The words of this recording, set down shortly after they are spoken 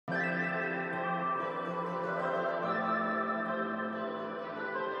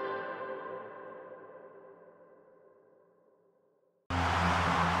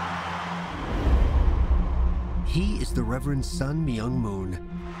He is the Reverend Sun Myung Moon.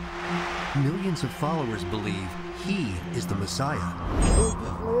 Millions of followers believe he is the Messiah.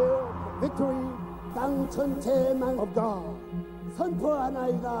 Victory, of God.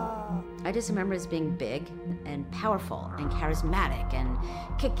 I just remember his being big and powerful and charismatic and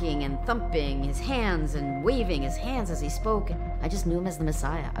kicking and thumping his hands and waving his hands as he spoke. I just knew him as the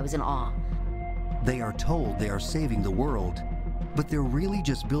Messiah. I was in awe. They are told they are saving the world, but they're really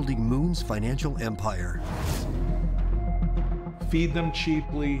just building Moon's financial empire. Feed them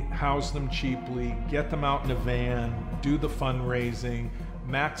cheaply, house them cheaply, get them out in a van, do the fundraising,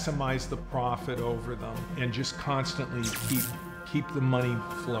 maximize the profit over them, and just constantly keep the money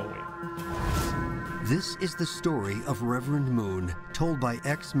flowing. This is the story of Reverend Moon, told by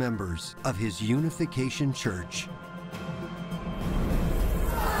ex-members of his Unification Church.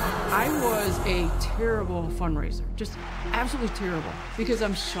 I was a terrible fundraiser, just absolutely terrible, because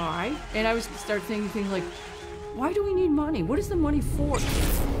I'm shy, and I would start thinking things like, why do we need money? What is the money for?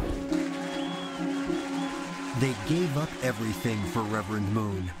 They gave up everything for Reverend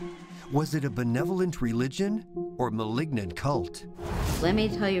Moon. Was it a benevolent religion or malignant cult? Let me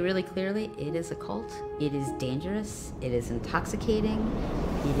tell you really clearly, it is a cult. It is dangerous. It is intoxicating.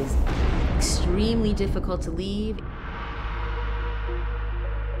 It is extremely difficult to leave.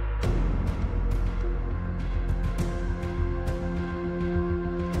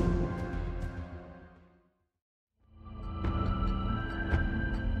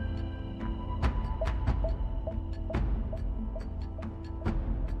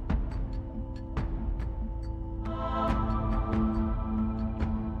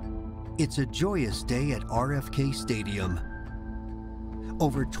 It's a joyous day at RFK Stadium.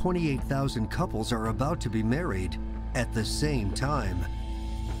 Over 28,000 couples are about to be married at the same time.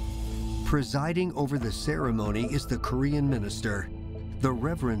 Presiding over the ceremony is the Korean minister, the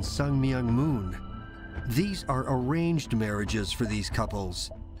Reverend Sun Myung Moon. These are arranged marriages for these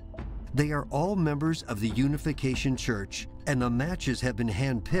couples. They are all members of the Unification Church, and the matches have been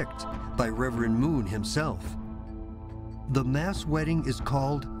handpicked by Reverend Moon himself. The mass wedding is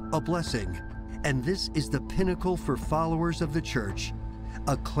called a blessing, and this is the pinnacle for followers of the church,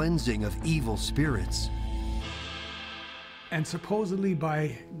 a cleansing of evil spirits. And supposedly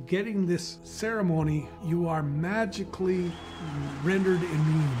by getting this ceremony, you are magically rendered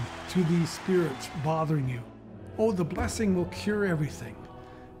immune to these spirits bothering you. Oh, the blessing will cure everything.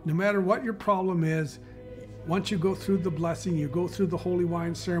 No matter what your problem is, once you go through the blessing, you go through the holy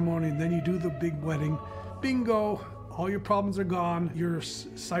wine ceremony, and then you do the big wedding, bingo, all your problems are gone. Your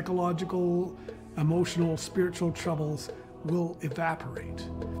psychological, emotional, spiritual troubles will evaporate.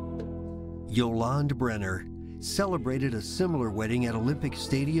 Yolande Brenner celebrated a similar wedding at Olympic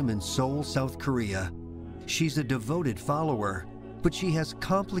Stadium in Seoul, South Korea. She's a devoted follower, but she has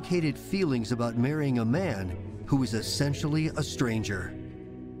complicated feelings about marrying a man who is essentially a stranger.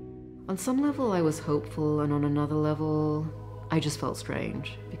 On some level, I was hopeful, and on another level, I just felt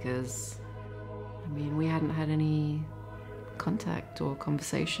strange because I mean, we hadn't had any contact or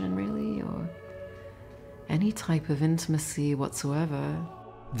conversation, really, or any type of intimacy whatsoever.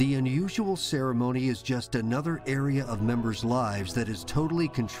 The unusual ceremony is just another area of members' lives that is totally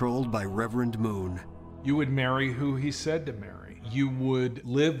controlled by Reverend Moon. You would marry who he said to marry. You would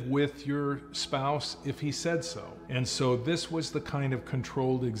live with your spouse if he said so. And so this was the kind of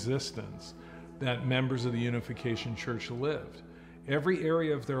controlled existence that members of the Unification Church lived. Every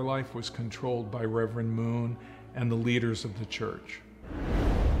area of their life was controlled by Reverend Moon and the leaders of the church.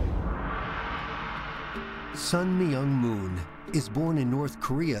 Sun Myung Moon is born in North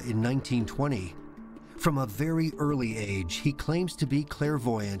Korea in 1920. From a very early age, he claims to be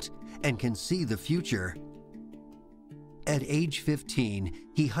clairvoyant and can see the future. At age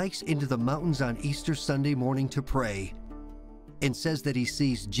 15, he hikes into the mountains on Easter Sunday morning to pray and says that he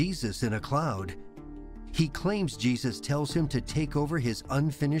sees Jesus in a cloud. He claims Jesus tells him to take over his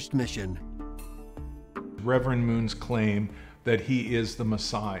unfinished mission. Reverend Moon's claim that he is the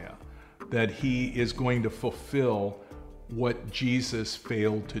Messiah, that he is going to fulfill what Jesus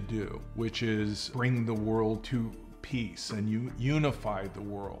failed to do, which is bring the world to peace and unify the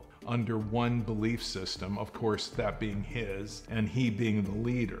world under one belief system, of course that being his and he being the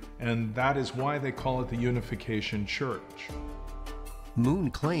leader. And that is why they call it the Unification Church.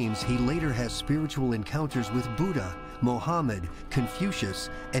 Moon claims he later has spiritual encounters with Buddha, Mohammed, Confucius,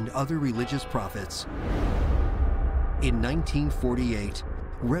 and other religious prophets. In 1948,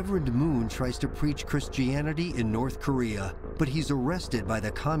 Reverend Moon tries to preach Christianity in North Korea, but he's arrested by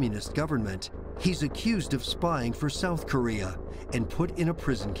the communist government. He's accused of spying for South Korea and put in a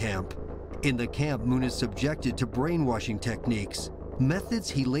prison camp. In the camp, Moon is subjected to brainwashing techniques. methods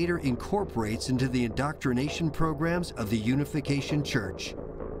he later incorporates into the indoctrination programs of the Unification Church.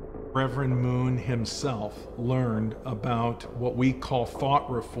 Reverend Moon himself learned about what we call thought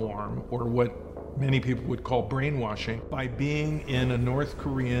reform, or what many people would call brainwashing, by being in a North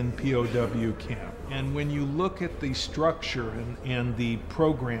Korean POW camp. And when you look at the structure and the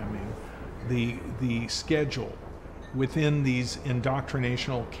programming, the schedule within these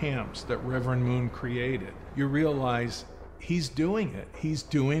indoctrinational camps that Reverend Moon created, you realize he's doing it. He's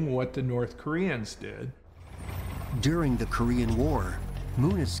doing what the North Koreans did. During the Korean War,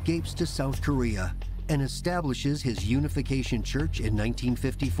 Moon escapes to South Korea and establishes his Unification Church in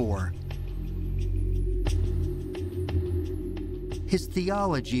 1954. His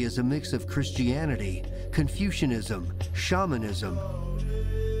theology is a mix of Christianity, Confucianism, shamanism,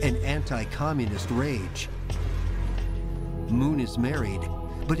 and anti-communist rage. Moon is married,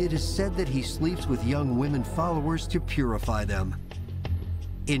 but it is said that he sleeps with young women followers to purify them.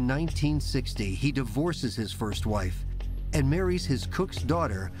 In 1960, he divorces his first wife and marries his cook's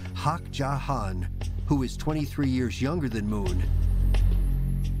daughter, Hak Ja-han, who is 23 years younger than Moon.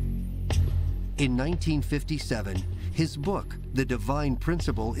 In 1957, his book, The Divine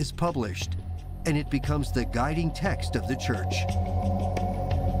Principle, is published, and it becomes the guiding text of the church.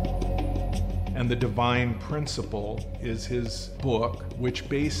 And The Divine Principle is his book, which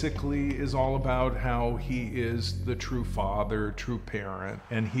basically is all about how he is the true father, true parent,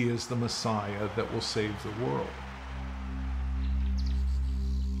 and he is the Messiah that will save the world.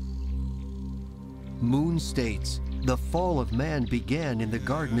 Moon states, the fall of man began in the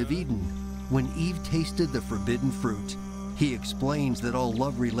Garden of Eden, when Eve tasted the forbidden fruit. He explains that all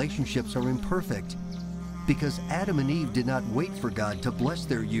love relationships are imperfect, because Adam and Eve did not wait for God to bless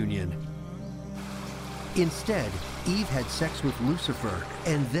their union. Instead, Eve had sex with Lucifer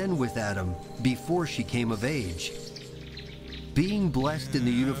and then with Adam before she came of age. Being blessed in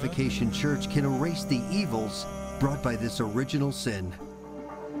the Unification Church can erase the evils brought by this original sin.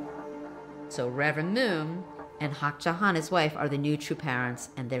 So Reverend Moon and Hak Ja-han, his wife, are the new true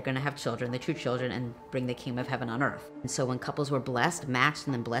parents, and they're going to have children, the true children, and bring the kingdom of heaven on earth. And so when couples were blessed, matched,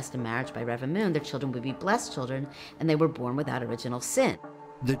 and then blessed in marriage by Reverend Moon, their children would be blessed children, and they were born without original sin.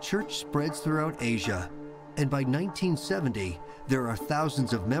 The church spreads throughout Asia, and by 1970, there are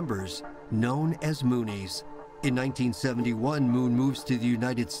thousands of members known as Moonies. In 1971, Moon moves to the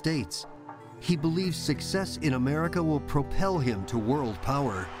United States. He believes success in America will propel him to world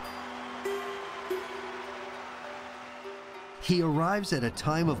power. He arrives at a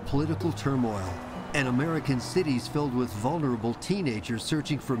time of political turmoil, and American cities filled with vulnerable teenagers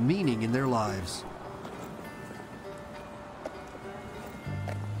searching for meaning in their lives.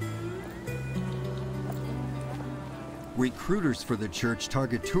 Recruiters for the church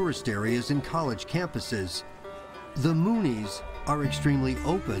target tourist areas and college campuses. The Moonies are extremely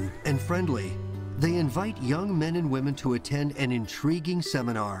open and friendly. They invite young men and women to attend an intriguing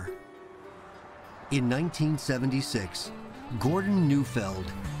seminar. In 1976, Gordon Neufeld,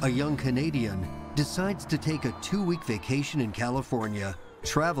 a young Canadian, decides to take a 2-week vacation in California,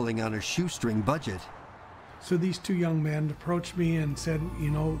 traveling on a shoestring budget. So these two young men approached me and said, you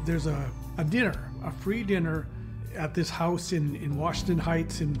know, there's a dinner, a free dinner at this house in Washington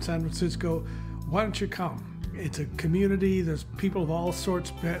Heights in San Francisco. Why don't you come? It's a community, there's people of all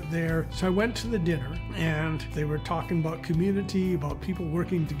sorts there. So I went to the dinner, and they were talking about community, about people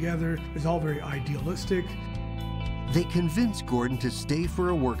working together. It was all very idealistic. They convince Gordon to stay for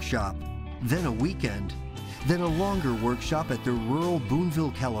a workshop, then a weekend, then a longer workshop at their rural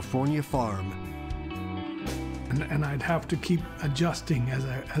Boonville, California farm. And I'd have to keep adjusting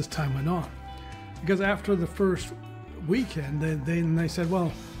as time went on. Because after the first weekend, they said,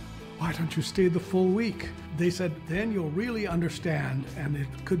 well, why don't you stay the full week? They said, then you'll really understand, and it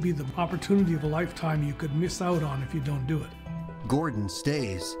could be the opportunity of a lifetime you could miss out on if you don't do it. Gordon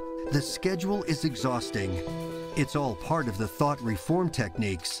stays. The schedule is exhausting. It's all part of the thought reform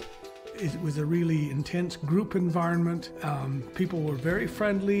techniques. It was a really intense group environment. People were very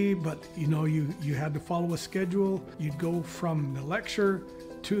friendly, but you know, you had to follow a schedule. You'd go from the lecture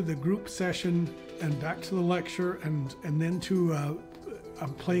to the group session and back to the lecture, and then to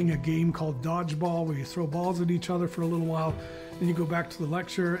playing a game called dodgeball, where you throw balls at each other for a little while, then you go back to the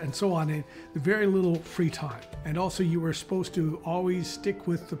lecture, and so on. And very little free time. And also, you were supposed to always stick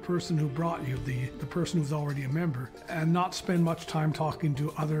with the person who brought you, the person who's already a member, and not spend much time talking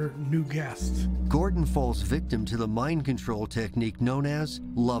to other new guests. Gordon falls victim to the mind control technique known as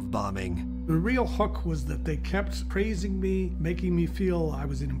love bombing. The real hook was that they kept praising me, making me feel I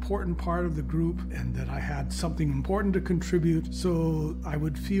was an important part of the group and that I had something important to contribute. So I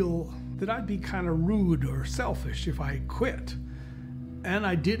would feel that I'd be kind of rude or selfish if I quit. And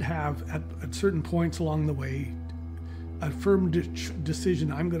I did have, at certain points along the way, a firm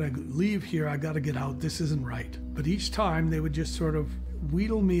decision. I'm going to leave here. I got to get out. This isn't right. But each time they would just sort of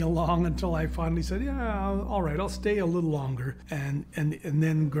wheedle me along until I finally said, yeah, all right, I'll stay a little longer. And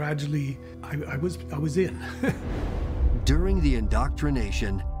then gradually I was in. During the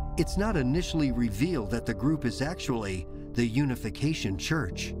indoctrination, it's not initially revealed that the group is actually the Unification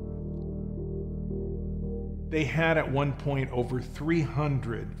Church. They had at one point over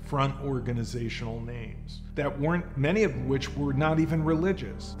 300 front organizational names that weren't, many of which were not even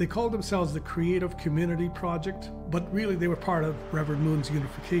religious. They called themselves the Creative Community Project, but really they were part of Reverend Moon's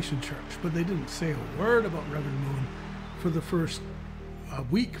Unification Church. But they didn't say a word about Reverend Moon for the first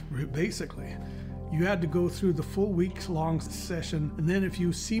week, basically. You had to go through the full week-long session, and then if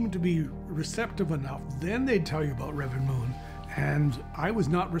you seemed to be receptive enough, then they'd tell you about Reverend Moon. And I was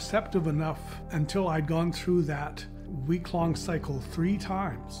not receptive enough until I'd gone through that week-long cycle 3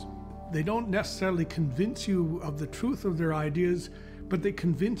 times. They don't necessarily convince you of the truth of their ideas, but they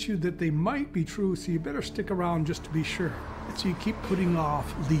convince you that they might be true, so you better stick around just to be sure. So you keep putting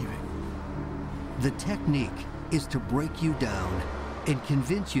off leaving. The technique is to break you down and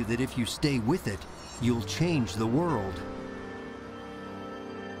convince you that if you stay with it, you'll change the world.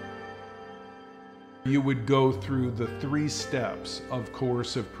 You would go through the 3 steps of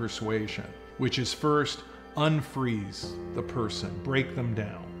coercive persuasion, which is first, unfreeze the person, break them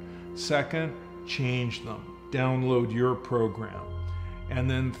down. Second, change them, download your program. And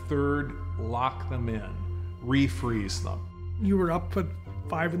then third, lock them in, refreeze them. You were up at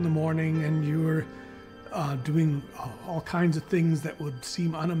 5 in the morning and you were doing all kinds of things that would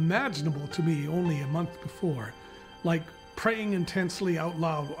seem unimaginable to me only a month before, like praying intensely out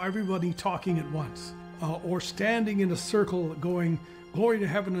loud, everybody talking at once, or standing in a circle going, glory to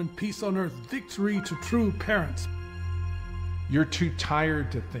heaven and peace on earth, victory to true parents. You're too tired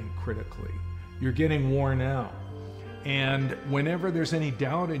to think critically. You're getting worn out. And whenever there's any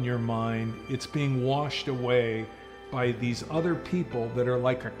doubt in your mind, it's being washed away by these other people that are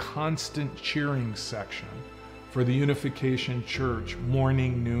like a constant cheering section for the Unification Church,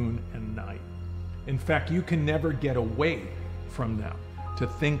 morning, noon, and night. In fact, you can never get away from them to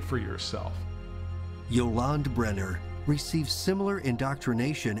think for yourself. Yolande Brenner received similar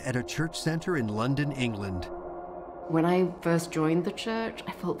indoctrination at a church center in London, England. When I first joined the church,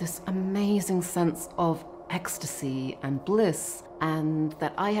 I felt this amazing sense of ecstasy and bliss, and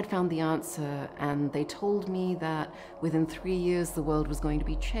that I had found the answer, and they told me that within 3 years the world was going to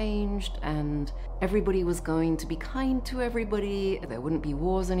be changed and everybody was going to be kind to everybody. There wouldn't be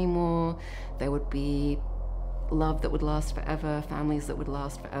wars anymore. There would be love that would last forever, families that would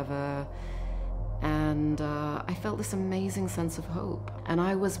last forever. And I felt this amazing sense of hope, and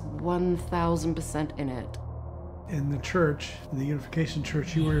I was 1000% in it. In the church, the Unification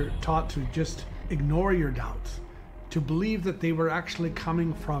Church, you were taught to just ignore your doubts, to believe that they were actually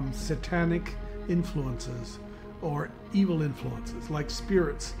coming from satanic influences or evil influences, like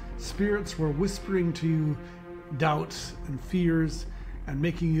spirits. Spirits were whispering to you doubts and fears and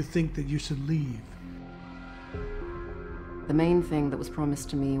making you think that you should leave. The main thing that was promised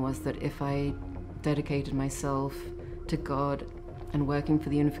to me was that if I dedicated myself to God and working for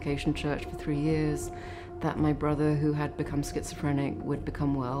the Unification Church for 3 years, that my brother who had become schizophrenic would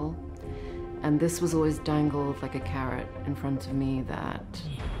become well. And this was always dangled like a carrot in front of me, that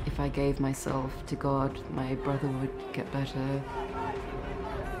if I gave myself to God, my brother would get better.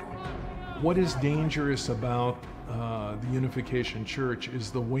 What is dangerous about the Unification Church is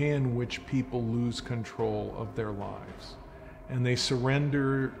the way in which people lose control of their lives. And they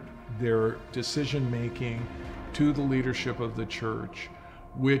surrender their decision-making to the leadership of the church,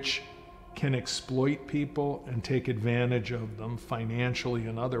 which can exploit people and take advantage of them financially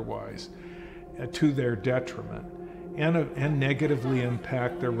and otherwise to their detriment, and negatively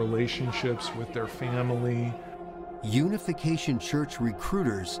impact their relationships with their family. Unification Church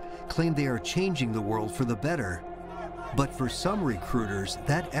recruiters claim they are changing the world for the better. But for some recruiters,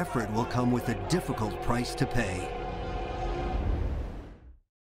 that effort will come with a difficult price to pay.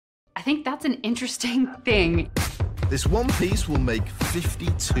 I think that's an interesting thing. This one piece will make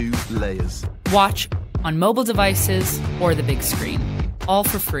 52 layers. Watch on mobile devices or the big screen. All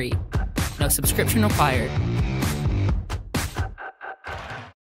for free. No subscription required.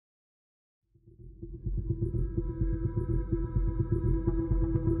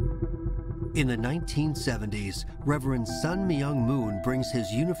 In the 1970s, Reverend Myung Moon brings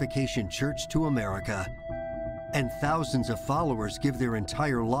his Unification Church to America, and thousands of followers give their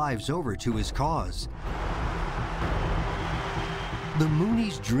entire lives over to his cause. The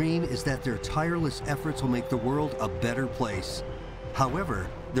Moonies' dream is that their tireless efforts will make the world a better place. However,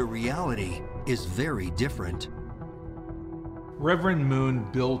 the reality is very different. Reverend Moon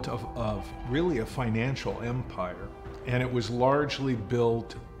built really a financial empire, and it was largely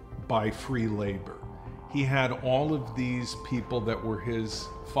built by free labor. He had all of these people that were his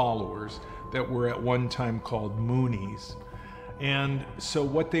followers that were at one time called Moonies. And so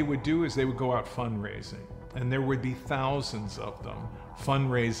what they would do is they would go out fundraising, and there would be thousands of them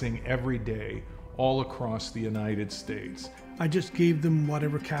fundraising every day all across the United States. I just gave them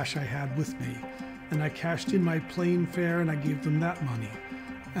whatever cash I had with me, and I cashed in my plane fare and I gave them that money.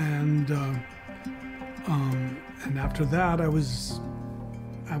 And after that, I was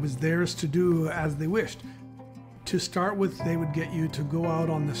theirs to do as they wished. To start with, they would get you to go out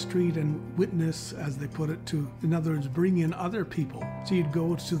on the street and witness, as they put it, in other words, bring in other people. So you'd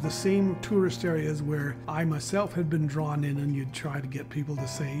go to the same tourist areas where I myself had been drawn in, and you'd try to get people to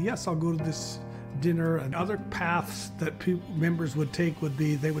say, yes, I'll go to this dinner. And other paths that members would take would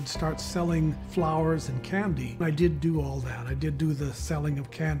be they would start selling flowers and candy. I did do all that. I did do the selling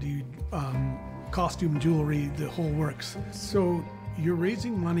of candy, costume jewelry, the whole works. So you're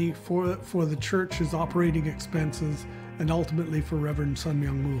raising money for the church's operating expenses and ultimately for Reverend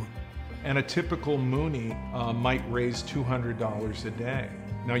Myung Moon. And a typical Moonie might raise $200 a day.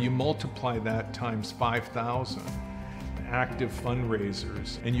 Now you multiply that times 5,000 active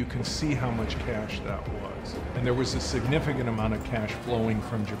fundraisers, and you can see how much cash that was. And there was a significant amount of cash flowing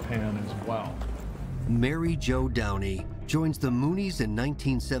from Japan as well. Mary Jo Downey joins the Moonies in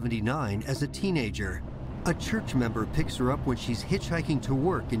 1979 as a teenager. A church member picks her up when she's hitchhiking to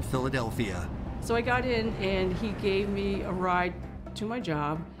work in Philadelphia. So I got in and he gave me a ride to my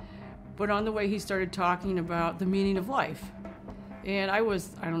job, but on the way he started talking about the meaning of life. And I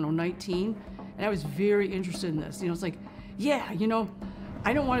was, 19, and I was very interested in this. It's like, yeah, I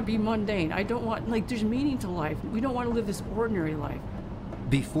don't want to be mundane. I don't want, there's meaning to life. We don't want to live this ordinary life.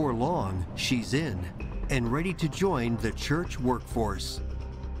 Before long, she's in and ready to join the church workforce.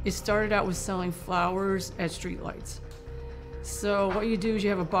 It started out with selling flowers at streetlights. So what you do is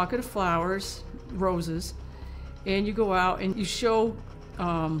you have a bucket of flowers, roses, and you go out and you show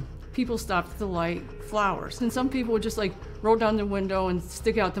people stopped at the light flowers. And some people would just roll down the window and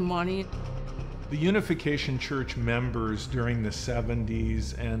stick out the money. The Unification Church members during the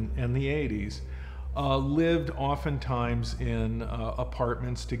 70s and the 80s lived oftentimes in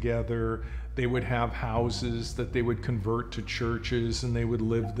apartments together. They would have houses that they would convert to churches, and they would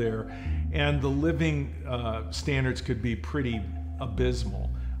live there. And the living standards could be pretty abysmal.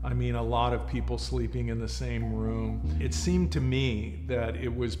 I mean, a lot of people sleeping in the same room. It seemed to me that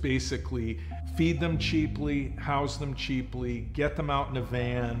it was basically feed them cheaply, house them cheaply, get them out in a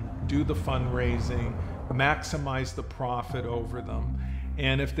van, do the fundraising, maximize the profit over them.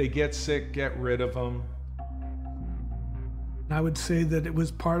 And if they get sick, get rid of them. I would say that it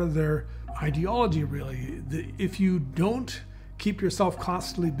was part of their ideology, really. If you don't keep yourself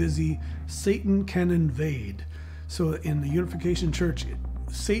constantly busy, Satan can invade. So in the Unification Church,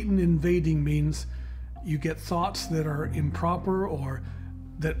 Satan invading means you get thoughts that are improper or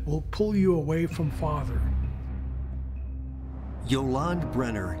that will pull you away from Father. Yolande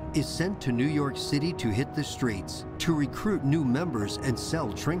Brenner is sent to New York City to hit the streets, to recruit new members and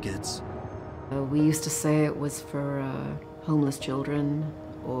sell trinkets. We used to say it was for homeless children,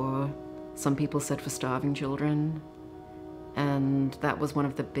 or some people said for starving children. And that was one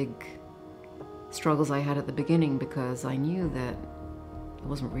of the big struggles I had at the beginning, because I knew that I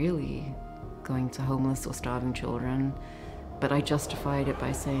wasn't really going to homeless or starving children, but I justified it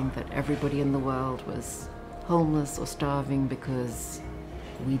by saying that everybody in the world was homeless or starving because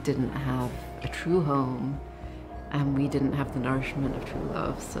we didn't have a true home and we didn't have the nourishment of true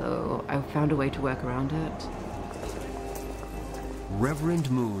love. So I found a way to work around it. Reverend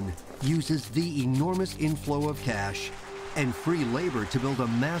Moon uses the enormous inflow of cash and free labor to build a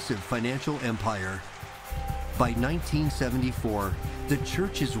massive financial empire. By 1974, the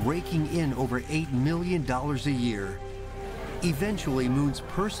church is raking in over $8 million a year. Eventually, Moon's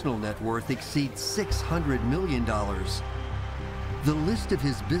personal net worth exceeds $600 million. The list of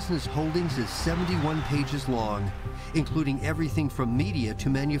his business holdings is 71 pages long, including everything from media to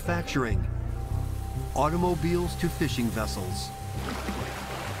manufacturing, automobiles to fishing vessels.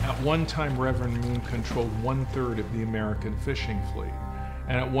 At one time, Reverend Moon controlled 1/3 of the American fishing fleet.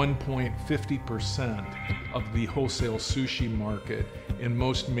 And at one point, 50% of the wholesale sushi market in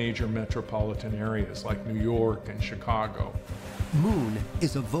most major metropolitan areas like New York and Chicago. Moon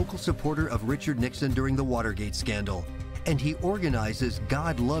is a vocal supporter of Richard Nixon during the Watergate scandal, and he organizes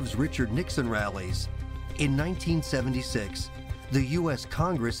God Loves Richard Nixon rallies. In 1976, the U.S.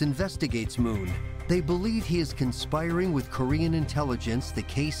 Congress investigates Moon, They believe he is conspiring with Korean intelligence, the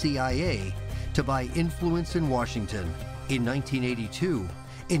KCIA, to buy influence in Washington. In 1982,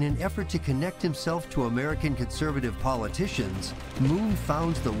 in an effort to connect himself to American conservative politicians, Moon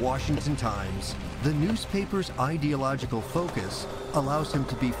founds the Washington Times. The newspaper's ideological focus allows him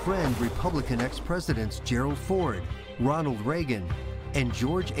to befriend Republican ex-presidents Gerald Ford, Ronald Reagan, and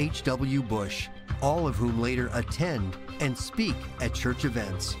George H.W. Bush, all of whom later attend and speak at church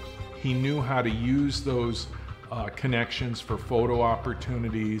events. He knew how to use those connections for photo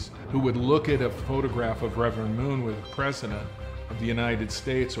opportunities, who would look at a photograph of Reverend Moon with the President of the United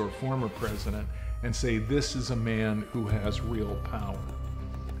States or former president and say, this is a man who has real power.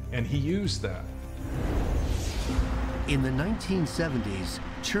 And he used that. In the 1970s,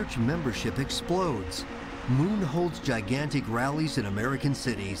 church membership explodes. Moon holds gigantic rallies in American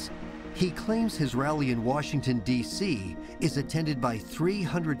cities. He claims his rally in Washington, D.C. is attended by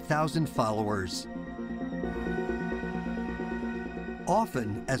 300,000 followers.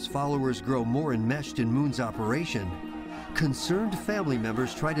 Often, as followers grow more enmeshed in Moon's operation, concerned family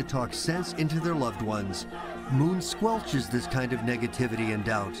members try to talk sense into their loved ones. Moon squelches this kind of negativity and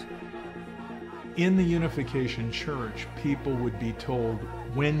doubt. In the Unification Church, people would be told,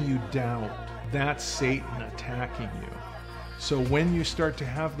 when you doubt, that's Satan attacking you. So when you start to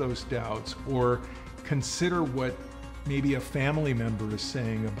have those doubts, or consider what maybe a family member is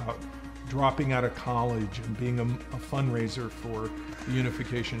saying about dropping out of college and being a fundraiser for the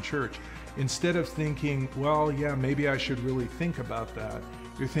Unification Church, instead of thinking, well, yeah, maybe I should really think about that,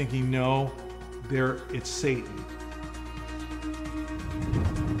 you're thinking, no, it's Satan.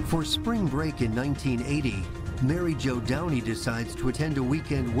 For spring break in 1980, Mary Jo Downey decides to attend a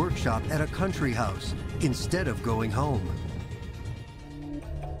weekend workshop at a country house instead of going home.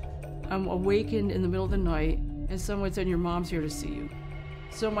 I'm awakened in the middle of the night and someone said, your mom's here to see you.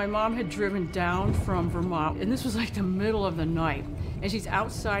 So my mom had driven down from Vermont, and this was like the middle of the night. And she's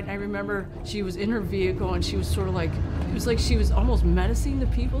outside, and I remember she was in her vehicle, and she was sort of like, it was like she was almost menacing the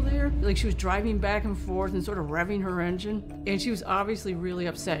people there. Like she was driving back and forth and sort of revving her engine. And she was obviously really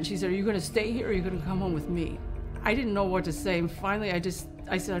upset. And she said, are you gonna stay here or are you gonna come home with me? I didn't know what to say, and finally I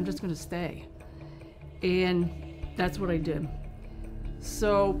said, I'm just gonna stay. And that's what I did.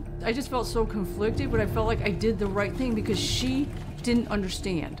 So I just felt so conflicted, but I felt like I did the right thing because she didn't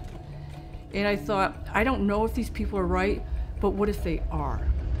understand. And I thought, I don't know if these people are right, but what if they are?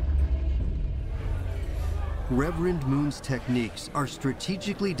 Reverend Moon's techniques are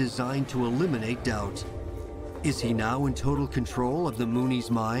strategically designed to eliminate doubt. Is he now in total control of the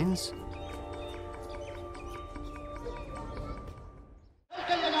Moonies' minds?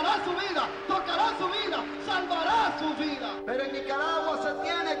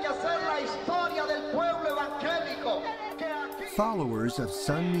 Followers of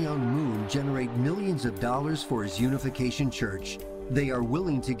Sun Myung Moon generate millions of dollars for his Unification Church. They are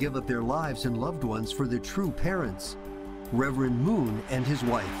willing to give up their lives and loved ones for their true parents, Reverend Moon and his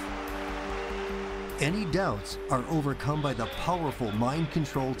wife. Any doubts are overcome by the powerful mind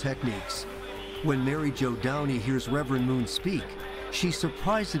control techniques. When Mary Jo Downey hears Reverend Moon speak, she's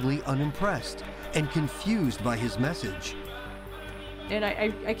surprisingly unimpressed and confused by his message. And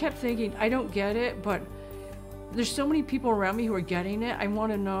I kept thinking, I don't get it, but there's so many people around me who are getting it. I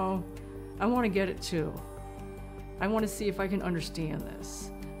want to know, I want to get it too. I want to see if I can understand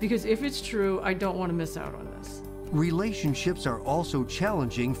this. Because if it's true, I don't want to miss out on this. Relationships are also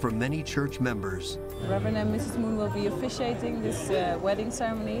challenging for many church members. Reverend and Mrs. Moon will be officiating this wedding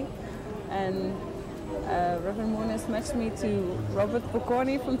ceremony. And Reverend Moon has matched me to Robert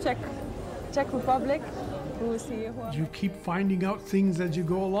Pokorny from Czech Republic, who is here. You keep finding out things as you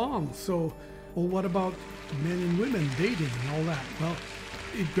go along. So, well, what about men and women dating and all that? Well,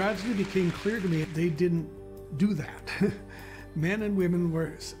 it gradually became clear to me they didn't do that. Men and women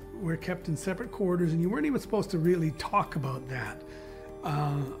were kept in separate quarters, and you weren't even supposed to really talk about that,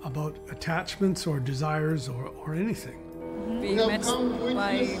 about attachments or desires or anything. Being matched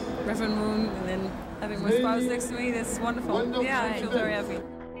by Reverend Moon and then having my spouse next to me, that's wonderful. Yeah, I feel very happy.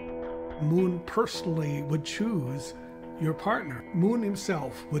 Moon personally would choose your partner. Moon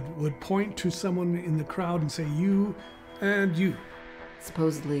himself would point to someone in the crowd and say, you and you.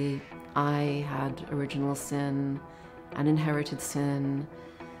 Supposedly, I had original sin and inherited sin,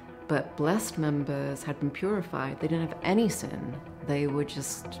 but blessed members had been purified. They didn't have any sin. They were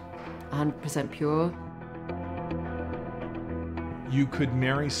just 100% pure. You could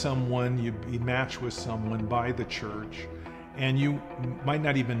marry someone, you'd be matched with someone by the church, and you might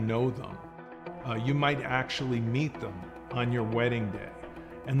not even know them. You might actually meet them on your wedding day.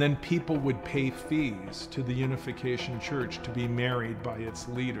 And then people would pay fees to the Unification Church to be married by its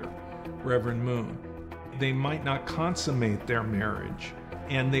leader. Reverend Moon. They might not consummate their marriage,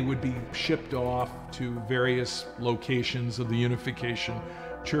 and they would be shipped off to various locations of the Unification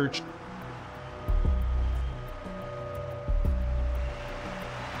Church.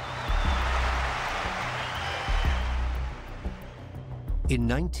 In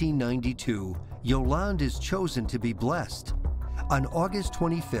 1992, Yolande is chosen to be blessed. On August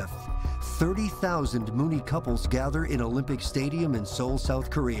 25th, 30,000 Mooney couples gather in Olympic Stadium in Seoul, South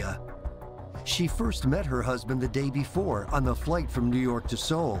Korea. She first met her husband the day before on the flight from New York to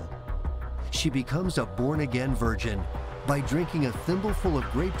Seoul. She becomes a born-again virgin by drinking a thimbleful of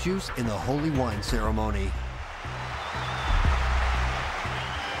grape juice in the holy wine ceremony.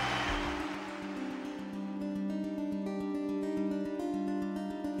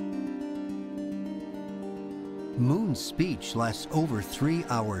 Moon's speech lasts over 3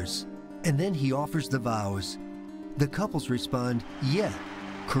 hours, and then he offers the vows. The couples respond, "Yeah,"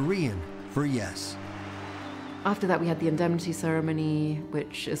 Korean for yes. After that, we had the indemnity ceremony,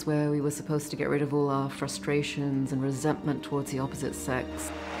 which is where we were supposed to get rid of all our frustrations and resentment towards the opposite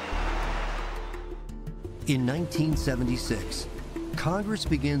sex. In 1976, Congress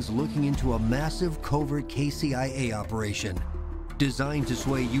begins looking into a massive covert KCIA operation designed to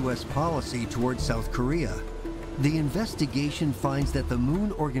sway U.S. policy towards South Korea. The investigation finds that the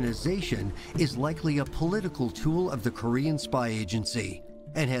Moon organization is likely a political tool of the Korean spy agency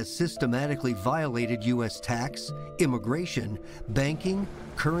and has systematically violated U.S. tax, immigration, banking,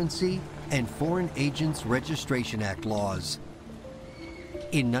 currency, and Foreign Agents Registration Act laws.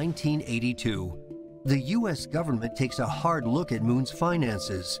 In 1982, the U.S. government takes a hard look at Moon's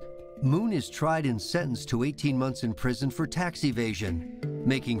finances. Moon is tried and sentenced to 18 months in prison for tax evasion,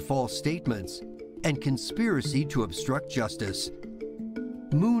 making false statements, and conspiracy to obstruct justice.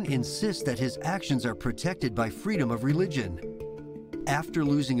 Moon insists that his actions are protected by freedom of religion. After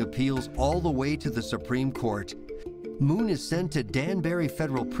losing appeals all the way to the Supreme Court, Moon is sent to Danbury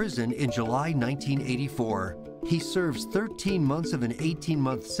Federal Prison in July 1984. He serves 13 months of an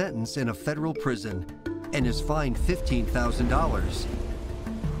 18-month sentence in a federal prison and is fined $15,000.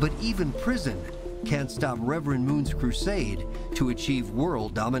 But even prison can't stop Reverend Moon's crusade to achieve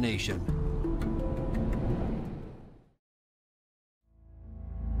world domination.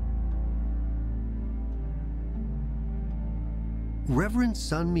 Reverend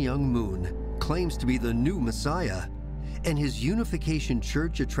Myung Moon claims to be the new Messiah, and his Unification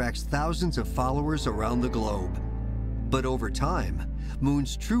Church attracts thousands of followers around the globe. But over time,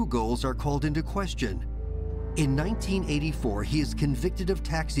 Moon's true goals are called into question. In 1984, he is convicted of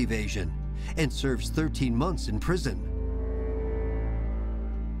tax evasion and serves 13 months in prison.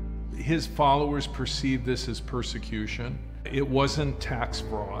 His followers perceived this as persecution. It wasn't tax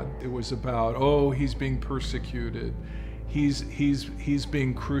fraud. It was about, oh, he's being persecuted. He's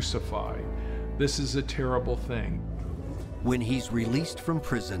being crucified. This is a terrible thing. When he's released from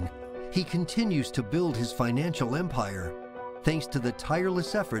prison, he continues to build his financial empire, thanks to the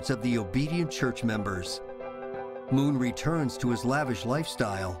tireless efforts of the obedient church members. Moon returns to his lavish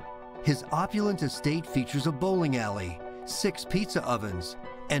lifestyle. His opulent estate features a bowling alley, 6 pizza ovens,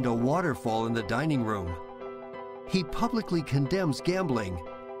 and a waterfall in the dining room. He publicly condemns gambling,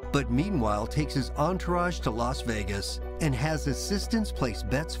 but meanwhile takes his entourage to Las Vegas and has assistants place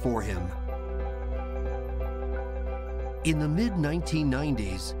bets for him. In the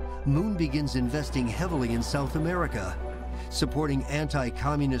mid-1990s, Moon begins investing heavily in South America, supporting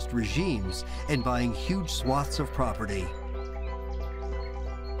anti-communist regimes and buying huge swaths of property.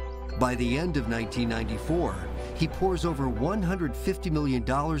 By the end of 1994, he pours over $150 million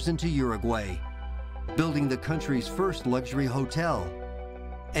into Uruguay, building the country's first luxury hotel,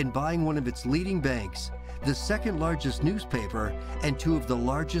 and buying one of its leading banks, the second largest newspaper, and 2 of the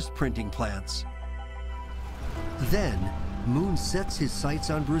largest printing plants. Then, Moon sets his sights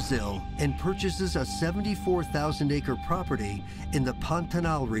on Brazil and purchases a 74,000-acre property in the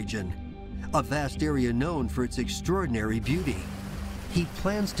Pantanal region, a vast area known for its extraordinary beauty. He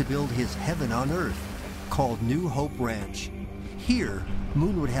plans to build his heaven on earth, called New Hope Ranch. Here,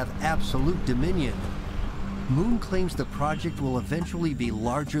 Moon would have absolute dominion. Moon claims the project will eventually be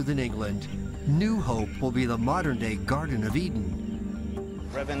larger than England. New Hope will be the modern-day Garden of Eden.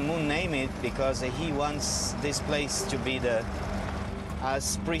 Reverend Moon named it because he wants this place to be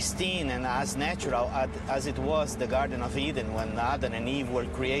as pristine and as natural as it was the Garden of Eden when Adam and Eve were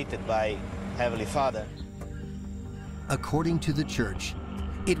created by Heavenly Father. According to the church,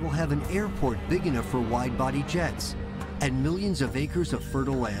 it will have an airport big enough for wide-body jets and millions of acres of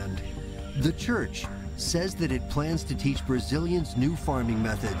fertile land. The church says that it plans to teach Brazilians new farming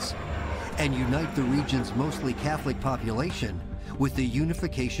methods and unite the region's mostly Catholic population with the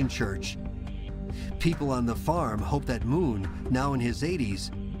Unification Church. People on the farm hope that Moon, now in his 80s,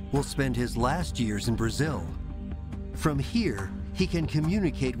 will spend his last years in Brazil. From here, he can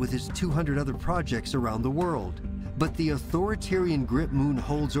communicate with his 200 other projects around the world. But the authoritarian grip Moon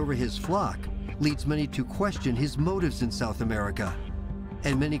holds over his flock leads many to question his motives in South America.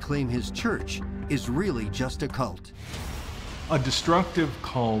 And many claim his church is really just a cult. A destructive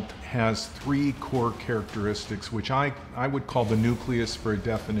cult has three core characteristics, which I would call the nucleus for a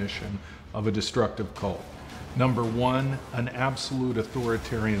definition of a destructive cult. Number one, an absolute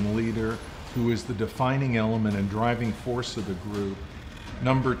authoritarian leader who is the defining element and driving force of the group.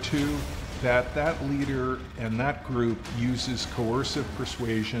 Number two, that leader and that group uses coercive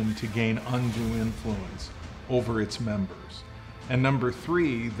persuasion to gain undue influence over its members. And number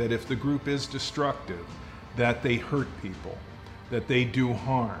three, that if the group is destructive, that they hurt people, that they do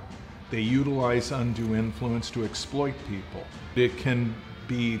harm. They utilize undue influence to exploit people. It can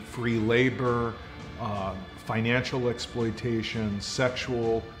be free labor, financial exploitation,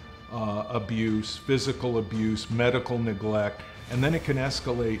 sexual abuse, physical abuse, medical neglect, and then it can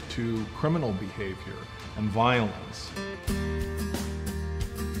escalate to criminal behavior and violence.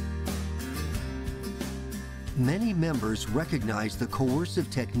 Many members recognize the coercive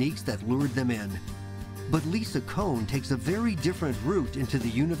techniques that lured them in. But Lisa Cohn takes a very different route into the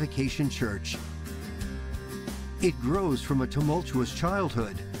Unification Church. It grows from a tumultuous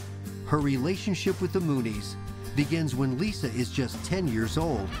childhood. Her relationship with the Moonies begins when Lisa is just 10 years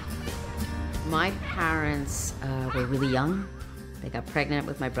old. My parents were really young. They got pregnant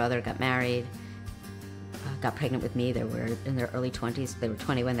with my brother, got married, got pregnant with me. They were in their early 20s. They were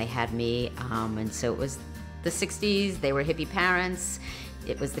 20 when they had me. And so it was the 60s. They were hippie parents.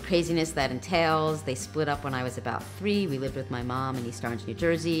 It was the craziness that entails. They split up when I was about 3. We lived with my mom in East Orange, New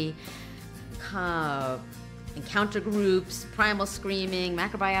Jersey. Encounter groups, primal screaming,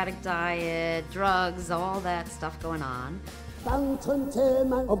 macrobiotic diet, drugs, all that stuff going on.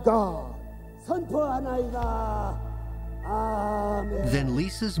 of God. Then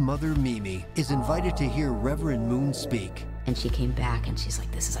Lisa's mother, Mimi, is invited to hear Reverend Moon speak. And she came back and she's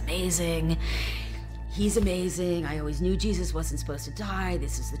like, this is amazing. He's amazing. I always knew Jesus wasn't supposed to die.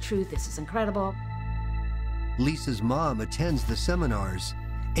 This is the truth. This is incredible. Lisa's mom attends the seminars,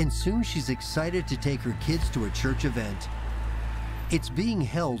 and soon she's excited to take her kids to a church event. It's being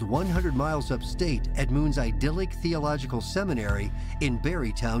held 100 miles upstate at Moon's idyllic theological seminary in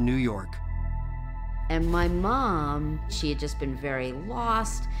Barrytown, New York. And my mom, she had just been very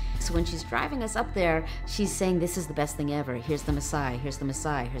lost. So when she's driving us up there, she's saying, this is the best thing ever. Here's the Messiah, here's the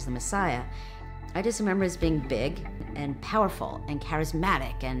Messiah, here's the Messiah. I just remember as being big and powerful and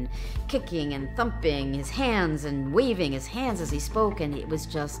charismatic and kicking and thumping his hands and waving his hands as he spoke, and it was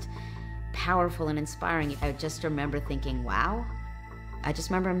just powerful and inspiring. I just remember thinking, wow. I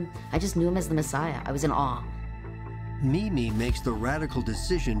just knew him as the Messiah. I was in awe. Mimi makes the radical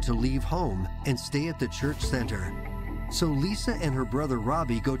decision to leave home and stay at the church center. So Lisa and her brother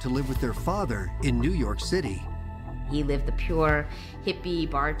Robbie go to live with their father in New York City. He lived the pure hippie,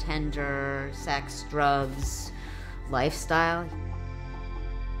 bartender, sex, drugs lifestyle.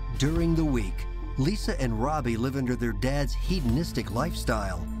 During the week, Lisa and Robbie live under their dad's hedonistic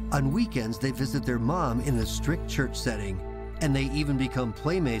lifestyle. On weekends, they visit their mom in a strict church setting, and they even become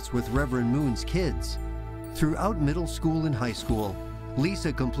playmates with Reverend Moon's kids. Throughout middle school and high school,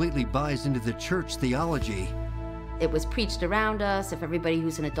 Lisa completely buys into the church theology. It was preached around us. If everybody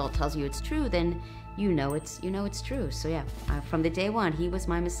who's an adult tells you it's true, then you know it's true. So yeah, from the day one, he was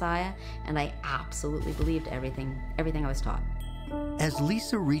my Messiah, and I absolutely believed everything I was taught. As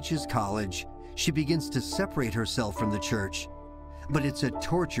Lisa reaches college, she begins to separate herself from the church, but it's a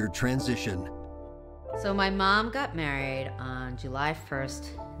tortured transition. So my mom got married on July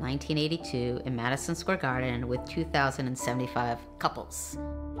 1st, 1982 in Madison Square Garden with 2,075 couples.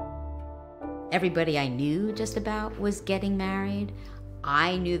 Everybody I knew just about was getting married.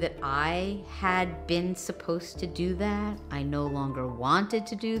 I knew that I had been supposed to do that. I no longer wanted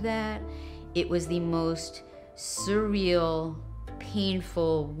to do that. It was the most surreal,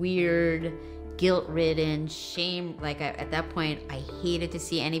 painful, weird, guilt-ridden, shame. At that point, I hated to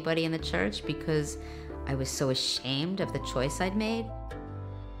see anybody in the church because I was so ashamed of the choice I'd made.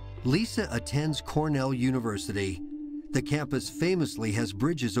 Lisa attends Cornell University. The campus famously has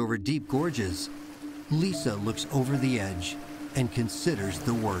bridges over deep gorges. Lisa looks over the edge and considers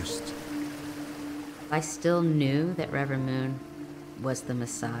the worst. I still knew that Reverend Moon was the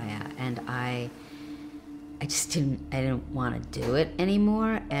Messiah, and I didn't want to do it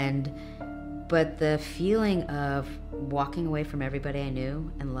anymore. But the feeling of walking away from everybody I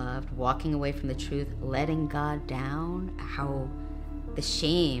knew and loved, walking away from the truth, letting God down, how the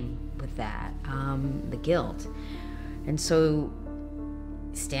shame with that, the guilt. And so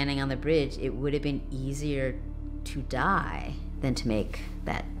standing on the bridge, it would have been easier to die than to make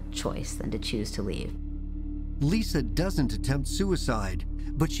that choice, than to choose to leave. Lisa doesn't attempt suicide,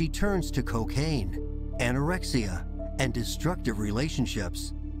 but she turns to cocaine, anorexia, and destructive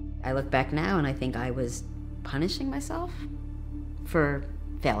relationships. I look back now and I think I was punishing myself for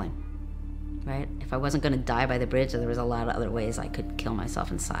failing, right? If I wasn't going to die by the bridge, there was a lot of other ways I could kill myself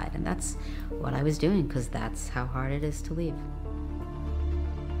inside, and that's what I was doing, because that's how hard it is to leave.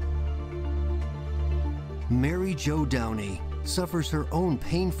 Mary Jo Downey suffers her own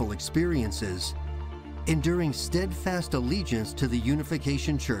painful experiences, enduring steadfast allegiance to the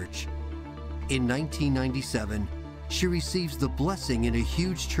Unification Church. In 1997, she receives the blessing in a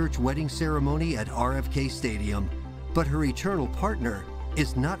huge church wedding ceremony at RFK Stadium, but her eternal partner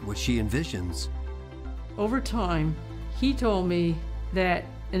is not what she envisions. Over time, he told me that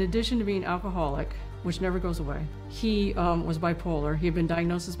in addition to being alcoholic, which never goes away, he was bipolar. He had been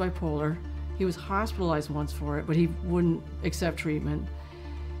diagnosed as bipolar. He was hospitalized once for it, but he wouldn't accept treatment.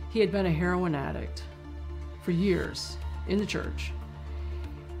 He had been a heroin addict for years in the church.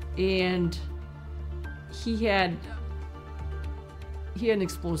 And he had an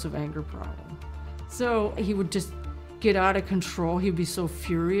explosive anger problem. So he would just get out of control. He'd be so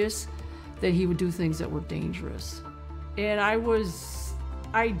furious that he would do things that were dangerous. And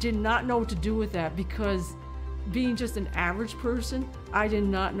I did not know what to do with that, because being just an average person, I did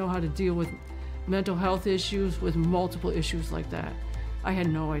not know how to deal with mental health issues, with multiple issues like that. I had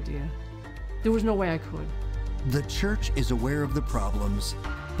no idea. There was no way I could. The church is aware of the problems,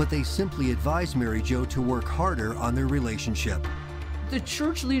 but they simply advise Mary Jo to work harder on their relationship. The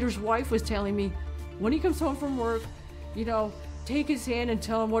church leader's wife was telling me, when he comes home from work, take his hand and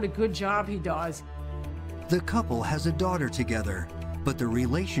tell him what a good job he does. The couple has a daughter together, but the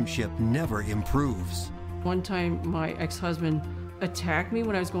relationship never improves. One time, my ex-husband attacked me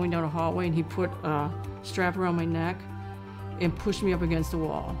when I was going down a hallway, and he put a strap around my neck and pushed me up against a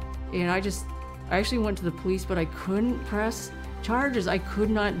wall. And I actually went to the police, but I couldn't press charges. I could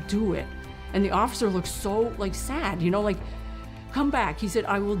not do it. And the officer looked so sad, come back. He said,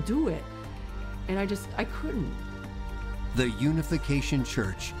 I will do it. And I couldn't. The Unification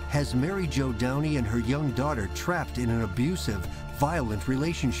Church has Mary Jo Downey and her young daughter trapped in an abusive, violent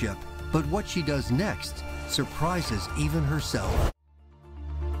relationship. But what she does next surprises even herself.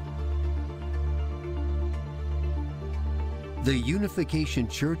 The Unification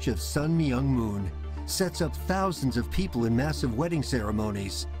Church of Myung Moon sets up thousands of people in massive wedding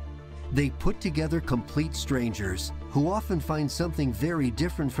ceremonies. They put together complete strangers who often find something very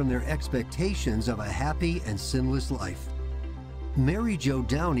different from their expectations of a happy and sinless life. Mary Jo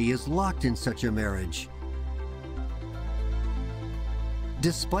Downey is locked in such a marriage.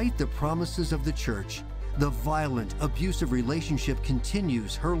 Despite the promises of the church, the violent, abusive relationship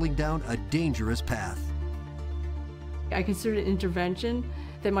continues, hurling down a dangerous path. I considered an intervention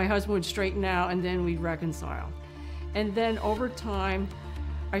that my husband would straighten out, and then we'd reconcile. And then over time,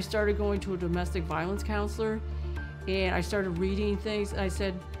 I started going to a domestic violence counselor, and I started reading things. I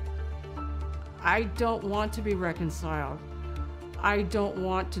said, I don't want to be reconciled. I don't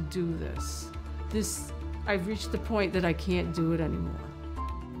want to do this. I've reached the point that I can't do it anymore.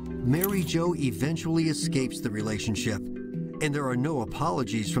 Mary Jo eventually escapes the relationship, and there are no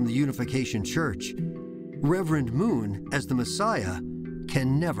apologies from the Unification Church. Reverend Moon, as the Messiah,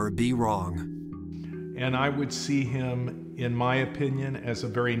 can never be wrong. And I would see him, in my opinion, as a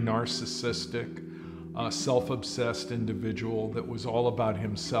very narcissistic, self-obsessed individual that was all about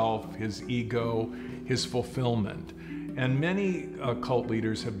himself, his ego, his fulfillment. And many cult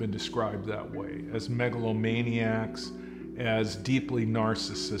leaders have been described that way, as megalomaniacs, as deeply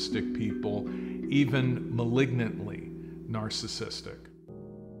narcissistic people, even malignantly narcissistic.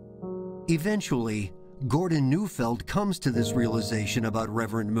 Eventually, Gordon Neufeld comes to this realization about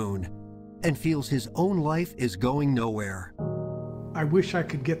Reverend Moon and feels his own life is going nowhere. I wish I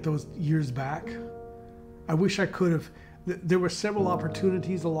could get those years back. I wish I could have. There were several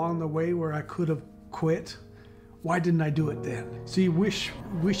opportunities along the way where I could have quit. Why didn't I do it then? So you wish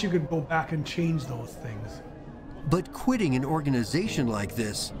you could go back and change those things. But quitting an organization like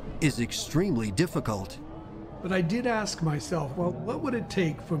this is extremely difficult. But I did ask myself, well, what would it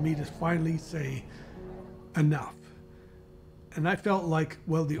take for me to finally say enough? And I felt like,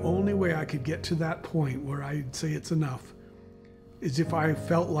 well, the only way I could get to that point where I'd say it's enough is if I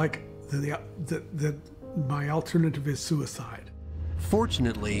felt like that my alternative is suicide.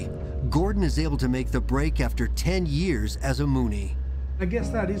 Fortunately, Gordon is able to make the break after 10 years as a Moonie. I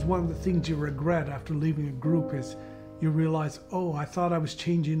guess that is one of the things you regret after leaving a group is you realize, oh, I thought I was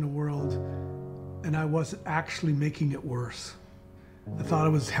changing the world, and I wasn't actually making it worse. I thought I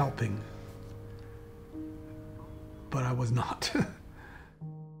was helping, but I was not.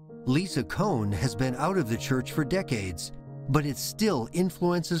 Lisa Cohn has been out of the church for decades, but it still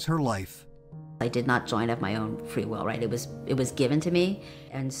influences her life. I did not join of my own free will, right? It was given to me.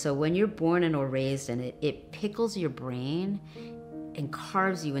 And so when you're born and or raised in it, it pickles your brain and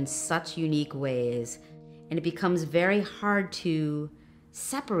carves you in such unique ways. And it becomes very hard to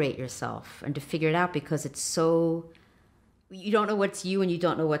separate yourself and to figure it out because it's so, you don't know what's you and you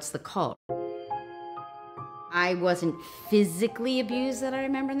don't know what's the cult. I wasn't physically abused that I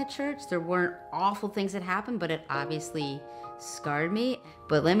remember in the church. There weren't awful things that happened, but it obviously scarred me.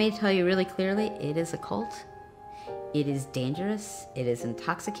 But let me tell you really clearly, it is a cult. It is dangerous. It is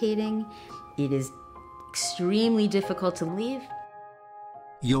intoxicating. It is extremely difficult to leave.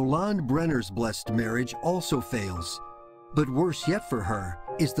 Yolande Brenner's blessed marriage also fails. But worse yet for her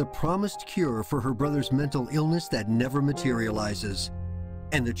is the promised cure for her brother's mental illness that never materializes.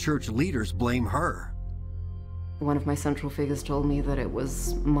 And the church leaders blame her. One of my central figures told me that it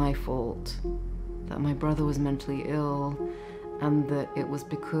was my fault, that my brother was mentally ill, and that it was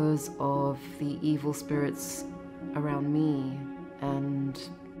because of the evil spirits around me. And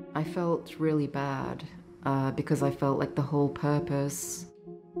I felt really bad because I felt like the whole purpose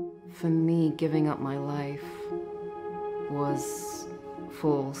for me giving up my life was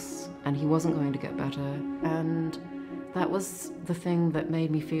false, and he wasn't going to get better. And that was the thing that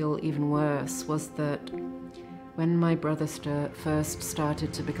made me feel even worse, was that when my brother first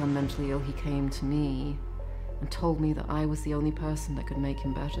started to become mentally ill, he came to me and told me that I was the only person that could make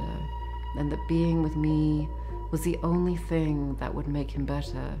him better, and that being with me was the only thing that would make him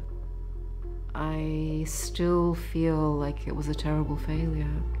better. I still feel like it was a terrible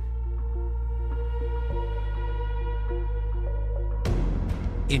failure.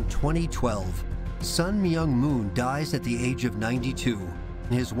 In 2012, son Myung Moon dies at the age of 92.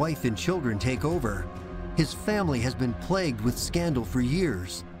 His wife and children take over. His family has been plagued with scandal for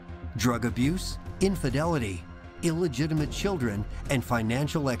years. Drug abuse, infidelity, illegitimate children, and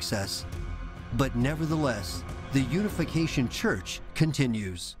financial excess. But nevertheless, the Unification Church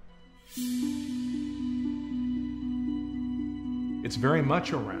continues. It's very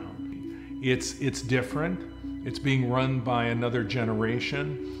much around. It's different. It's being run by another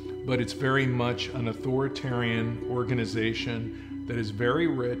generation, but it's very much an authoritarian organization that is very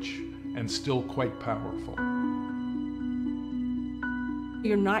rich and still quite powerful.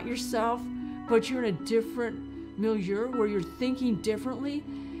 You're not yourself, but you're in a different milieu where you're thinking differently,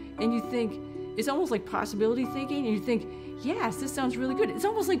 and you think, it's almost like possibility thinking, and you think, yes, this sounds really good. It's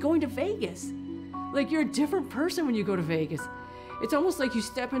almost like going to Vegas. Like you're a different person when you go to Vegas. It's almost like you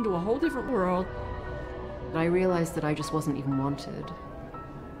step into a whole different world. I realized that I just wasn't even wanted.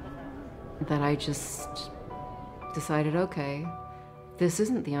 That I just decided, okay, this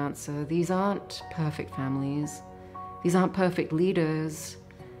isn't the answer. These aren't perfect families. These aren't perfect leaders.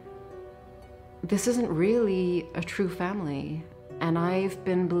 This isn't really a true family. And I've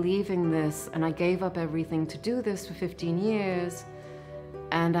been believing this, and I gave up everything to do this for 15 years,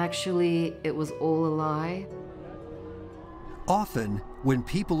 and actually it was all a lie. Often, when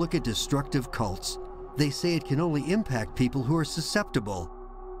people look at destructive cults, they say it can only impact people who are susceptible.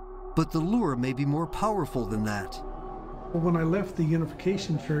 But the lure may be more powerful than that. When I left the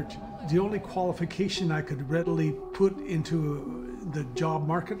Unification Church, the only qualification I could readily put into the job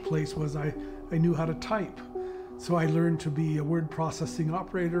marketplace was I knew how to type. So I learned to be a word processing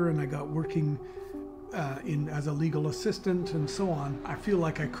operator, and I got working as a legal assistant and so on. I feel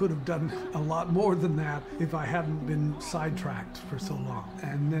like I could have done a lot more than that if I hadn't been sidetracked for so long.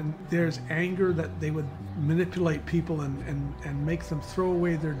 And then there's anger that they would manipulate people and make them throw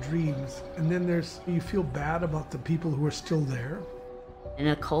away their dreams. And then you feel bad about the people who are still there. In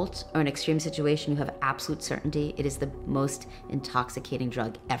a cult or an extreme situation, you have absolute certainty. It is the most intoxicating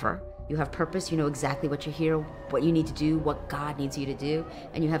drug ever. You have purpose, you know exactly what you're here, what you need to do, what God needs you to do,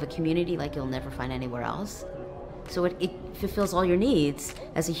 and you have a community like you'll never find anywhere else. So it fulfills all your needs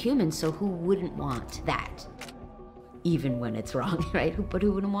as a human, so who wouldn't want that? Even when it's wrong, right? But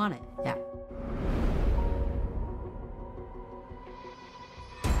who wouldn't want it? Yeah.